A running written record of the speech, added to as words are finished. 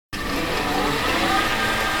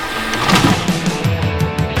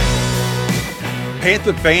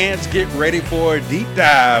Panther fans, get ready for a deep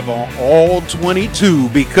dive on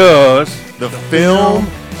All-22 because the film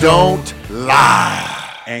don't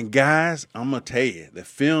lie. And guys, I'm going to tell you, the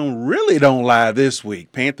film really don't lie this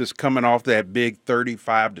week. Panthers coming off that big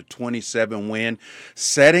 35-27 win,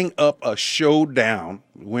 setting up a showdown,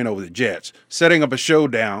 win over the Jets, setting up a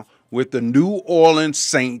showdown with the New Orleans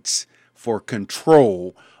Saints for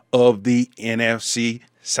control of the NFC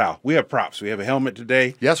South. We have props. We have a helmet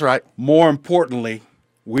today. Yes, right. More importantly,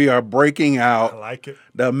 we are breaking out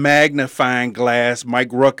the magnifying glass. Mike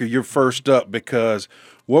Rucker, you're first up because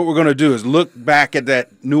what we're going to do is look back at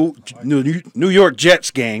that New York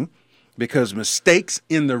Jets game because mistakes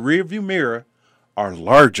in the rearview mirror are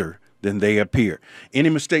larger than they appear. Any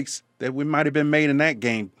mistakes that we might have been made in that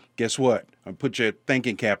game, guess what? I'll put your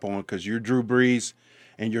thinking cap on because you're Drew Brees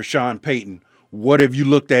and you're Sean Payton. What have you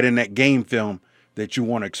looked at in that game film that you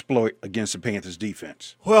want to exploit against the Panthers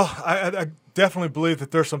defense? Well, I definitely believe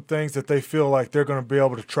that there's some things that they feel like they're going to be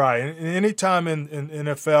able to try. And any time in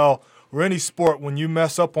NFL or any sport, when you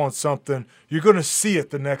mess up on something, you're going to see it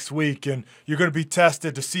the next week, and you're going to be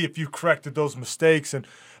tested to see if you corrected those mistakes. And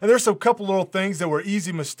there's a couple little things that were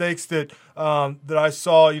easy mistakes that I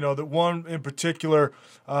saw. You know, that one in particular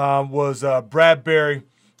was Bradbury.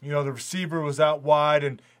 You know, the receiver was out wide,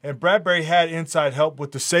 and Bradbury had inside help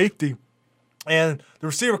with the safety. And the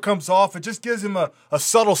receiver comes off. It just gives him a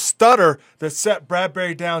subtle stutter that set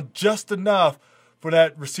Bradbury down just enough for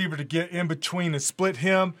that receiver to get in between and split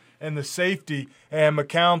him and the safety. And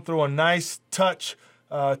McCown threw a nice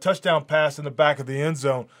touchdown pass in the back of the end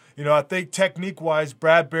zone. You know, I think technique-wise,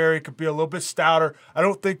 Bradbury could be a little bit stouter. I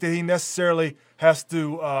don't think that he necessarily has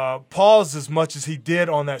to pause as much as he did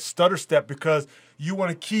on that stutter step because you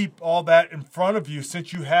want to keep all that in front of you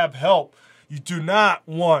since you have help. You do not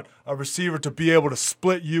want a receiver to be able to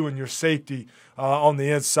split you and your safety on the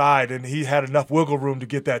inside, and he had enough wiggle room to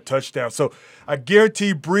get that touchdown. So I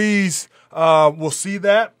guarantee Brees will see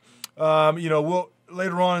that.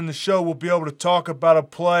 Later on in the show, we'll be able to talk about a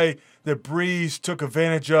play that Brees took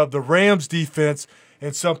advantage of the Rams defense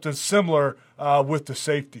and something similar with the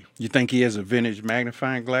safety. You think he has a vintage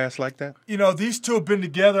magnifying glass like that? You know, these two have been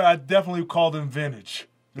together. I definitely call them vintage.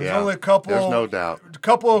 There's only a couple. There's no doubt. A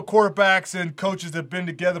couple of quarterbacks and coaches that have been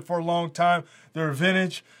together for a long time. They're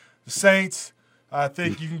vintage. The Saints, I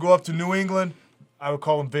think you can go up to New England. I would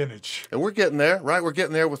call them vintage. And we're getting there, right? We're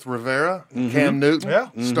getting there with Rivera, Cam Newton. Yeah.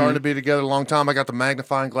 Starting to be together a long time. I got the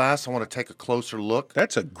magnifying glass. I want to take a closer look.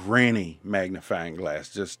 That's a granny magnifying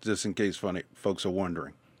glass, just in case folks are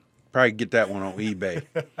wondering. Probably get that one on eBay.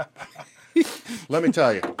 Let me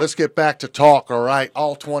tell you. Let's get back to talk, all right?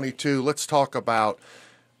 All-22. Let's talk about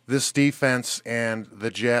this defense and the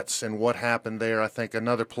Jets and what happened there. I think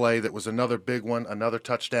another play that was another big one, another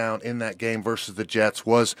touchdown in that game versus the Jets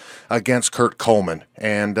was against Kurt Coleman.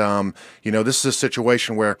 And, this is a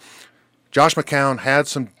situation where Josh McCown had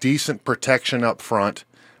some decent protection up front,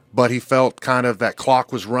 but he felt kind of that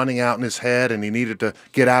clock was running out in his head and he needed to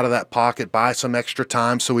get out of that pocket, buy some extra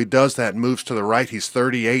time. So he does that and moves to the right. He's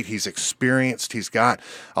 38. He's experienced. He's got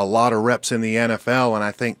a lot of reps in the NFL. And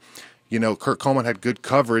I think, Kurt Coleman had good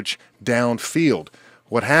coverage downfield.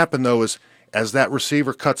 What happened, though, is as that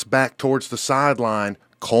receiver cuts back towards the sideline,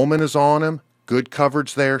 Coleman is on him. Good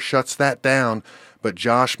coverage there, shuts that down. But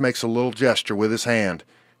Josh makes a little gesture with his hand,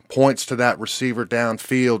 points to that receiver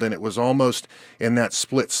downfield, and it was almost in that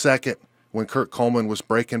split second when Kurt Coleman was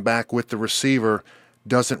breaking back with the receiver,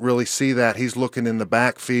 doesn't really see that. He's looking in the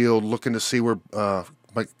backfield, looking to see where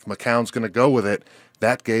McCown's going to go with it.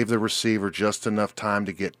 That gave the receiver just enough time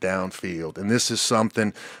to get downfield. And this is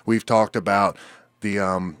something we've talked about.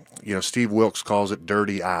 Steve Wilks calls it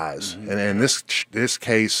dirty eyes. Mm-hmm. And in this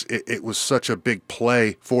case, it was such a big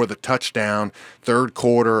play for the touchdown. Third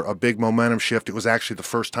quarter, a big momentum shift. It was actually the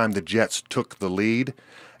first time the Jets took the lead.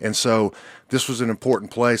 And so this was an important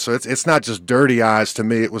play. So it's not just dirty eyes to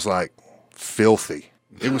me. It was like filthy.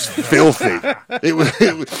 It was filthy.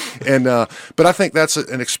 But I think that's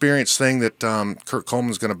an experience thing that Kurt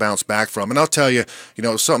Coleman's going to bounce back from. And I'll tell you,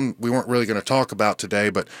 something we weren't really going to talk about today,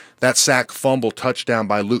 but that sack fumble touchdown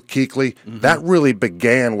by Luke Kuechly, that really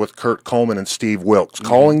began with Kurt Coleman and Steve Wilks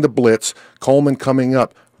calling the blitz. Coleman coming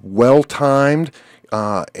up well timed,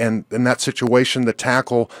 and in that situation, the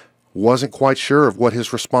tackle wasn't quite sure of what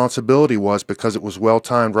his responsibility was because it was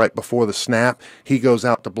well-timed right before the snap. He goes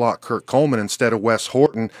out to block Kurt Coleman instead of Wes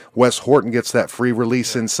Horton. Wes Horton gets that free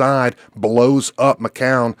release inside, blows up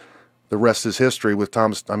McCown. The rest is history with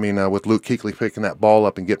with Luke Kuechly picking that ball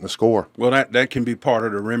up and getting the score. Well, that can be part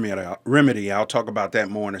of the remedy. I'll talk about that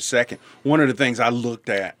more in a second. One of the things I looked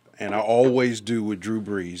at, and I always do with Drew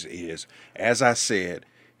Brees, is, as I said,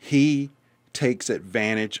 he takes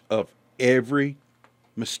advantage of every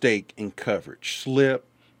mistake in coverage. Slip,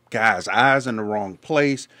 guys' eyes in the wrong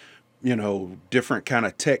place, different kind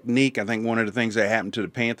of technique. I think one of the things that happened to the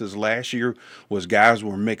Panthers last year was guys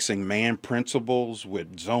were mixing man principles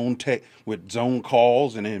with zone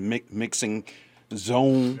calls, and then mixing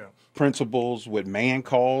zone principles with man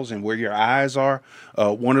calls and where your eyes are.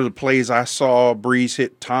 One of the plays I saw, Breeze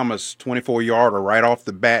hit Thomas 24-yarder right off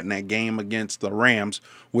the bat in that game against the Rams,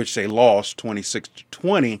 which they lost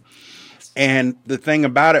 26-20. And the thing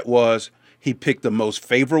about it was he picked the most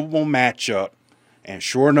favorable matchup. And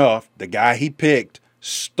sure enough, the guy he picked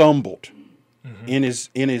stumbled in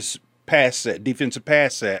his pass set, defensive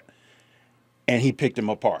pass set, and he picked him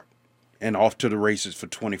apart and off to the races for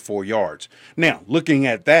 24 yards. Now, looking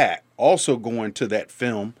at that, also going to that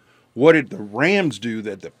film, what did the Rams do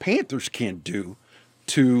that the Panthers can't do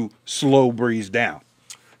to slow Breeze down?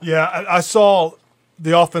 Yeah, I saw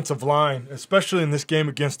the offensive line, especially in this game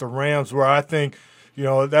against the Rams, where I think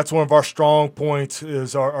that's one of our strong points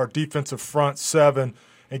is our defensive front seven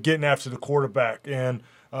and getting after the quarterback. And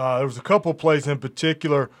there was a couple of plays in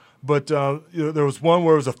particular, but there was one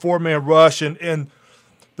where it was a four-man rush, and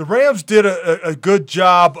the Rams did a good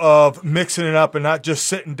job of mixing it up and not just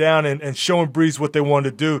sitting down and showing Breeze what they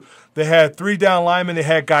wanted to do. They had 3 down linemen. They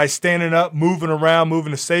had guys standing up, moving around,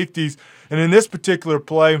 moving the safeties. And in this particular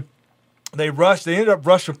play, they ended up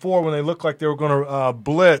rushing 4 when they looked like they were going to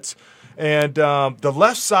blitz. And the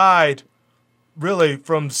left side, really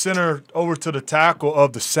from the center over to the tackle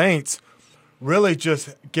of the Saints, really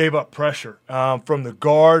just gave up pressure from the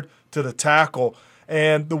guard to the tackle.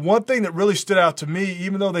 And the one thing that really stood out to me,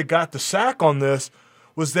 even though they got the sack on this,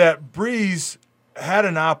 was that Breeze had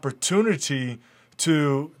an opportunity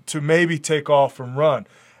to maybe take off and run.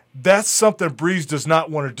 That's something Breeze does not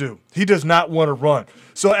want to do. He does not want to run.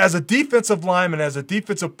 So as a defensive lineman, as a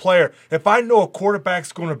defensive player, if I know a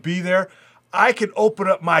quarterback's going to be there, I can open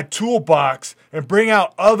up my toolbox and bring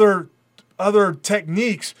out other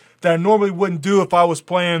techniques that I normally wouldn't do if I was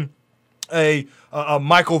playing a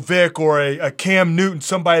Michael Vick or a Cam Newton,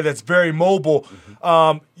 somebody that's very mobile.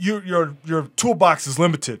 Your toolbox is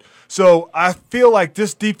limited. So I feel like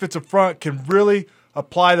this defensive front can really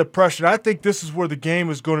apply the pressure. I think this is where the game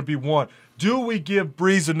is going to be won. Do we give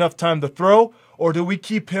Breeze enough time to throw, or do we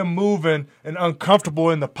keep him moving and uncomfortable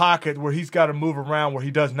in the pocket where he's got to move around where he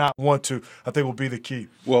does not want to? I think will be the key.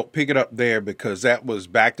 Well, pick it up there because that was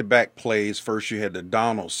back-to-back plays. First you had the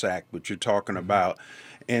Donnalley sack, which you're talking about,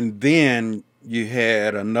 and then you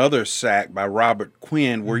had another sack by Robert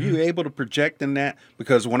Quinn. Were you able to project in that?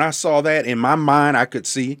 Because when I saw that, in my mind, I could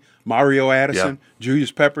see Mario Addison,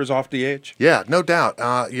 Julius Peppers off the edge. Yeah, no doubt.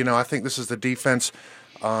 I think this is the defense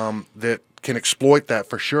that can exploit that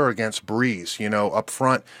for sure against Breeze. Up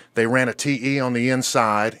front, they ran a TE on the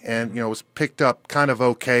inside, and, it was picked up kind of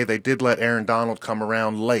okay. They did let Aaron Donald come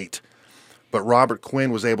around late. But Robert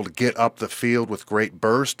Quinn was able to get up the field with great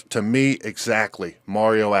burst. To me, exactly,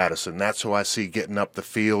 Mario Addison. That's who I see getting up the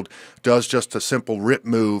field. Does just a simple rip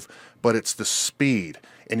move, but it's the speed.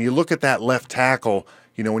 And you look at that left tackle,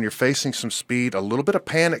 when you're facing some speed, a little bit of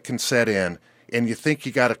panic can set in, and you think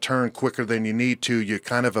you got to turn quicker than you need to. You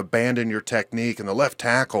kind of abandon your technique, and the left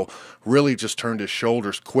tackle really just turned his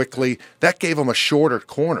shoulders quickly. That gave him a shorter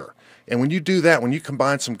corner. And when you do that, when you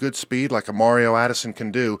combine some good speed like a Mario Addison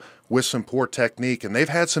can do with some poor technique, and they've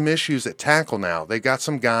had some issues at tackle now. They've got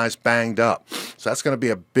some guys banged up. So that's going to be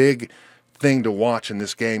a big thing to watch in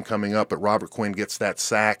this game coming up. But Robert Quinn gets that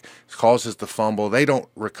sack, causes the fumble. They don't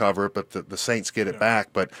recover it, but the Saints get it back.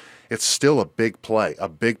 But it's still a big play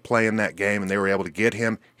in that game, and they were able to get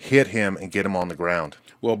him, hit him, and get him on the ground.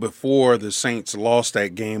 Well, before the Saints lost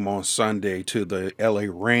that game on Sunday to the LA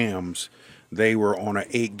Rams, they were on an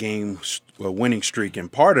 8-game winning streak,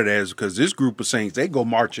 and part of that is because this group of Saints, they go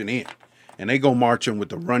marching in, and they go marching with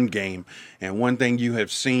the run game. And one thing you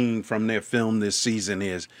have seen from their film this season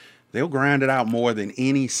is they'll grind it out more than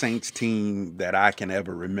any Saints team that I can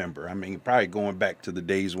ever remember. I mean, probably going back to the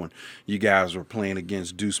days when you guys were playing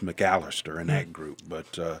against Deuce McAllister in that group.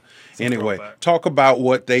 But anyway, talk about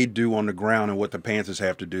what they do on the ground and what the Panthers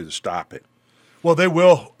have to do to stop it. Well, they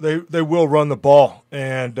will. They will run the ball,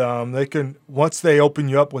 and they can once they open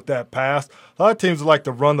you up with that pass. A lot of teams like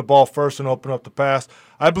to run the ball first and open up the pass.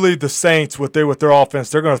 I believe the Saints, with their offense,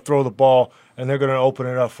 they're going to throw the ball and they're going to open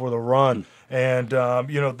it up for the run. And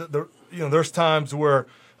there's times where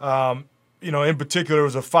in particular it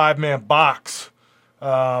was a 5-man box,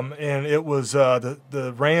 and it was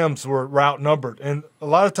the Rams were outnumbered. And a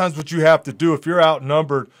lot of times, what you have to do if you're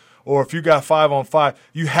outnumbered, or if you got 5-on-5,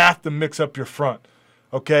 you have to mix up your front.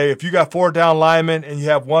 Okay, if you got 4 down linemen and you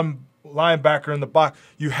have one linebacker in the box.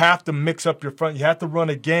 You have to mix up your front. You have to run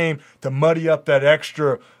a game to muddy up that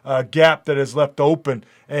extra gap that is left open.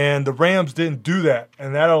 And the Rams didn't do that,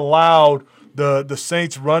 and that allowed the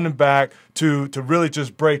Saints running back to really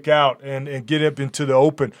just break out and get up into the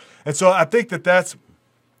open. And so I think that's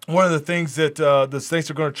one of the things that the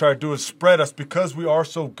Saints are going to try to do is spread us because we are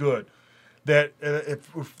so good that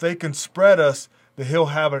if they can spread us, that he'll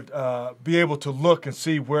have it be able to look and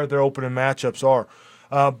see where their opening matchups are.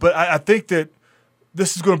 But I think that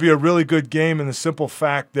this is going to be a really good game in the simple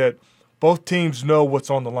fact that both teams know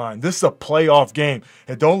what's on the line. This is a playoff game.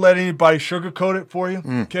 And don't let anybody sugarcoat it for you,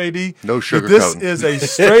 KD. No sugarcoating. This is a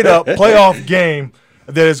straight-up playoff game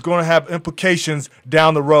that is going to have implications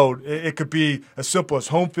down the road. It could be as simple as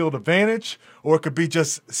home field advantage, or it could be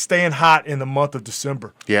just staying hot in the month of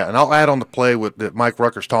December. Yeah, and I'll add on the play that Mike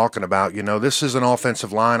Rucker's talking about. You know, this is an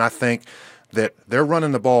offensive line, I think, that they're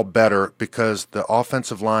running the ball better because the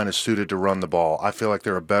offensive line is suited to run the ball. I feel like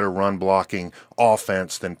they're a better run-blocking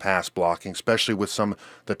offense than pass-blocking, especially with some of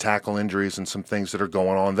the tackle injuries and some things that are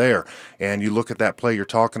going on there. And you look at that play you're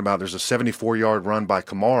talking about, there's a 74-yard run by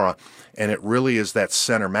Kamara, and it really is that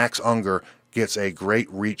center. Max Unger gets a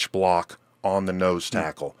great reach block on the nose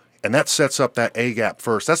tackle. And that sets up that A-gap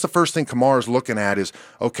first. That's the first thing Kamara's looking at is,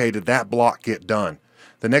 okay, did that block get done?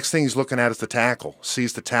 The next thing he's looking at is the tackle.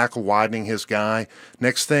 Sees the tackle widening his guy.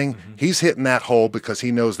 Next thing, he's hitting that hole because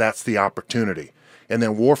he knows that's the opportunity. And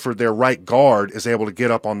then Warford, their right guard, is able to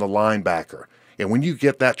get up on the linebacker. And when you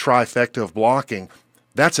get that trifecta of blocking,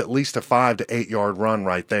 that's at least a 5 to 8 yard run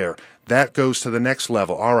right there. That goes to the next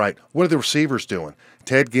level. All right, what are the receivers doing?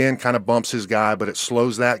 Ted Ginn kind of bumps his guy, but it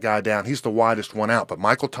slows that guy down. He's the widest one out. But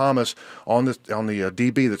Michael Thomas on the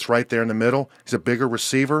DB that's right there in the middle, he's a bigger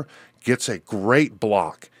receiver, gets a great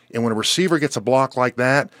block. And when a receiver gets a block like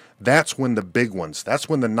that, that's when the big ones, that's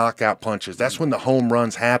when the knockout punches, that's when the home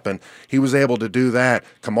runs happen. He was able to do that.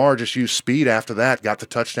 Kamara just used speed after that, got the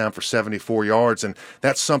touchdown for 74 yards. And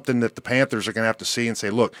that's something that the Panthers are going to have to see and say,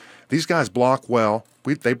 look, these guys block well.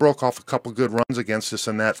 They broke off a couple good runs against us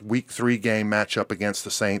in that Week 3 game matchup against the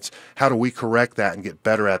Saints. How do we correct that and get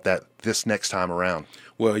better at that this next time around?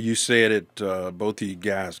 Well, you said it, both of you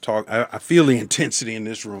guys talk. I feel the intensity in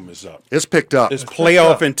this room is up. It's picked up. It's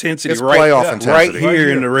playoff intensity, it's playoff intensity. Right here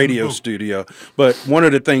in the radio studio. But one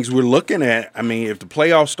of the things we're looking at, I mean, if the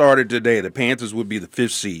playoffs started today, the Panthers would be the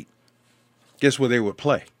 5th seed. Guess where they would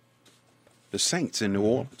play? The Saints in New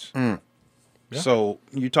Orleans. Yeah. So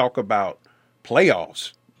you talk about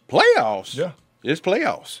playoffs. Playoffs. Yeah. It's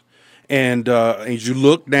playoffs. And as you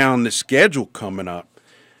look down the schedule coming up,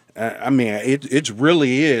 I mean, it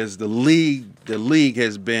really is the league. The league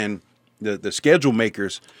has been the schedule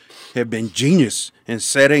makers have been genius in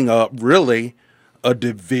setting up really a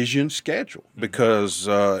division schedule because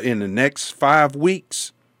in the next 5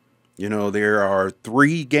 weeks, you know, there are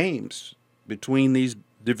 3 games between these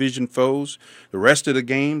division foes. The rest of the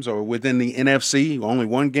games are within the NFC. Only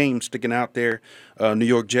one game sticking out there. New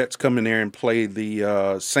York Jets come in there and play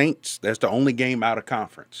the Saints. That's the only game out of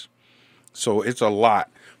conference. So it's a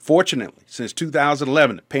lot. Fortunately, since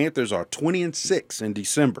 2011, the Panthers are 20-6 in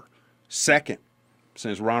December, second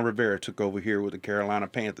since Ron Rivera took over here with the Carolina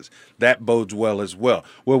Panthers. That bodes well as well.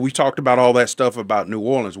 Well, we talked about all that stuff about New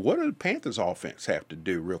Orleans. What do the Panthers offense have to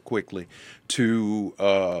do real quickly to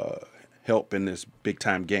help in this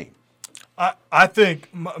big-time game? I think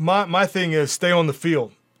my thing is stay on the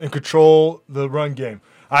field and control the run game.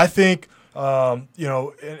 I think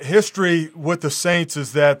history with the Saints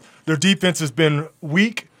is that their defense has been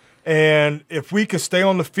weak, and if we can stay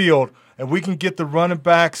on the field and we can get the running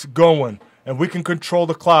backs going and we can control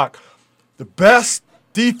the clock, the best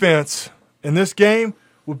defense in this game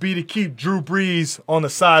would be to keep Drew Brees on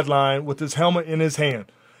the sideline with his helmet in his hand.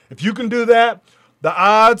 If you can do that, the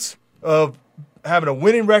odds of having a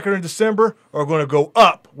winning record in December are going to go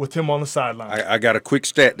up with him on the sideline. I got a quick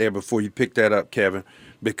stat there before you pick that up, Kevin,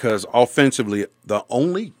 because offensively, the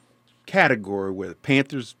only category where the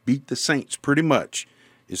Panthers beat the Saints pretty much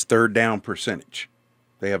is third down percentage.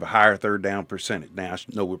 They have a higher third down percentage. Now, I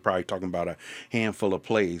know we're probably talking about a handful of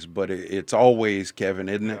plays, but it's always, Kevin,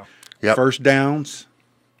 isn't it? Yep. First downs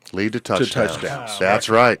lead to touchdowns. touchdowns. That's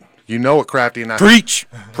right. You know it, Crafty. And I Preach.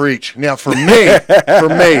 Now, for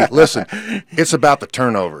me, listen, it's about the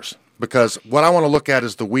turnovers. Because what I want to look at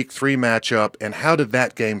is the Week 3 matchup and how did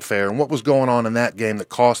that game fare and what was going on in that game that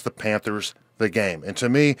cost the Panthers the game. And to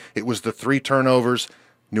me, it was the 3 turnovers,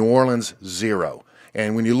 New Orleans 0.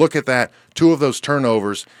 And when you look at that, 2 of those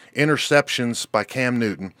turnovers, interceptions by Cam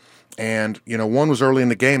Newton, and one was early in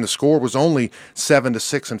the game. The score was only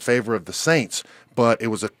 7-6 in favor of the Saints. but it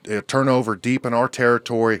was a turnover deep in our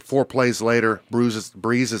territory. 4 plays later,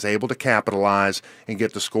 Breeze is able to capitalize and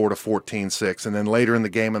get the score to 14-6. And then later in the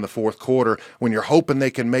game in the fourth quarter, when you're hoping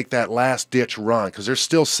they can make that last-ditch run, because there's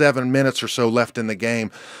still 7 minutes or so left in the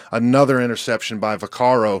game, another interception by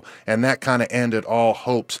Vaccaro, and that kind of ended all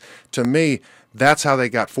hopes. To me, that's how they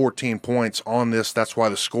got 14 points on this. That's why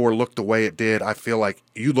the score looked the way it did. I feel like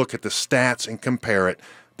you look at the stats and compare it,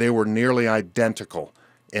 they were nearly identical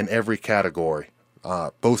in every category.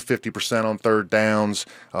 Both 50% on third downs,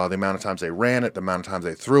 the amount of times they ran it, the amount of times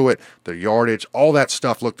they threw it, the yardage, all that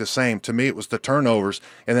stuff looked the same. To me, it was the turnovers.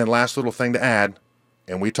 And then last little thing to add,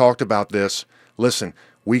 and we talked about this, listen,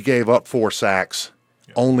 we gave up 4 sacks,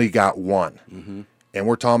 only got 1. Mm-hmm. And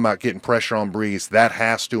we're talking about getting pressure on Breeze. That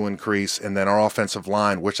has to increase. And then our offensive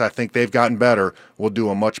line, which I think they've gotten better, will do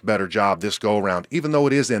a much better job this go-around, even though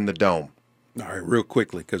it is in the dome. All right, real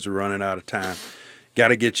quickly, because we're running out of time. Got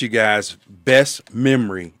to get you guys' best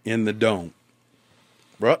memory in the dome.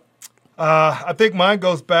 Bro? I think mine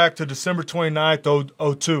goes back to December 29th,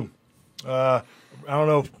 2002. I don't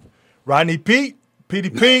know, Rodney Petey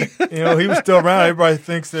Pete, he was still around. Everybody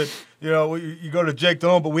thinks that, you go to Jake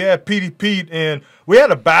Dillon, but we had Petey Pete, and we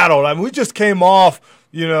had a battle. I mean, we just came off,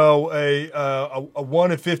 a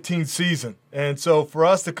 1-15 season. And so for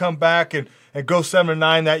us to come back and go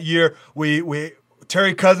 7-9 that year,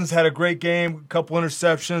 Terry Cousins had a great game, a couple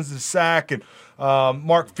interceptions, a sack, and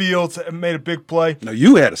Mark Fields made a big play. No,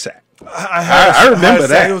 you had a sack. I remember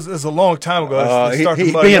that. It was a long time ago.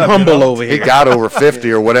 He's being humble over here. He got over 50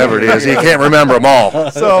 or whatever it is. He can't remember them all.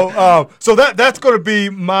 So that's going to be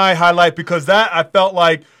my highlight, because that I felt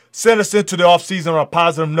like sent us into the offseason on a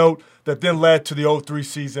positive note that then led to the 2003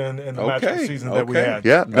 season and the magical season that we had.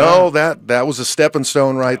 Yeah, no, that was a stepping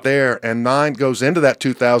stone right there. And 9 goes into that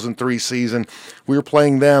 2003 season. We were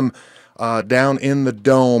playing them down in the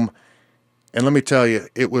dome. And let me tell you,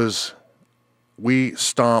 we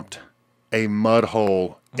stomped a mud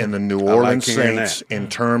hole in the New Orleans Saints in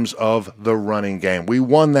terms of the running game. We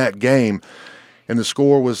won that game. And the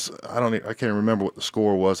score was, I can't remember what the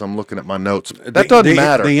score was. I'm looking at my notes. That doesn't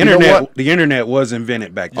matter. The internet was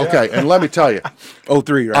invented back then. Okay, and let me tell you.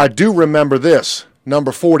 2003, right? I do remember this.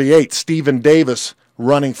 Number 48, Stephen Davis,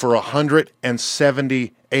 running for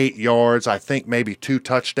 178 yards, I think maybe 2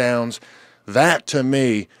 touchdowns. That, to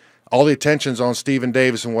me, all the attention's on Stephen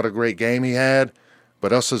Davis and what a great game he had.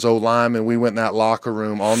 But us as O-linemen, we went in that locker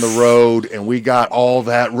room on the road, and we got all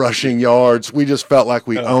that rushing yards. We just felt like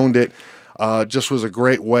we owned it. Just was a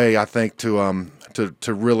great way, I think, to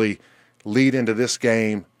really lead into this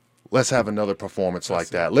game. Let's have another performance like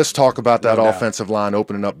that. Let's talk about that offensive line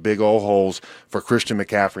opening up big old holes for Christian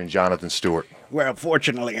McCaffrey and Jonathan Stewart. Well,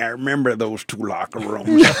 fortunately, I remember those 2 locker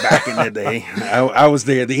rooms back in the day. I was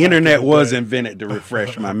there. The internet was invented to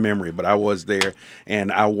refresh my memory, but I was there, and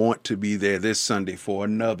I want to be there this Sunday for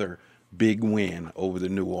another big win over the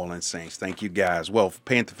New Orleans Saints. Thank you, guys. Well,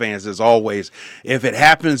 Panther fans, as always, if it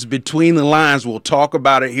happens between the lines, we'll talk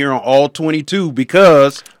about it here on All-22,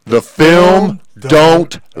 because the film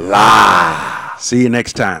don't lie. See you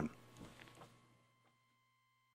next time.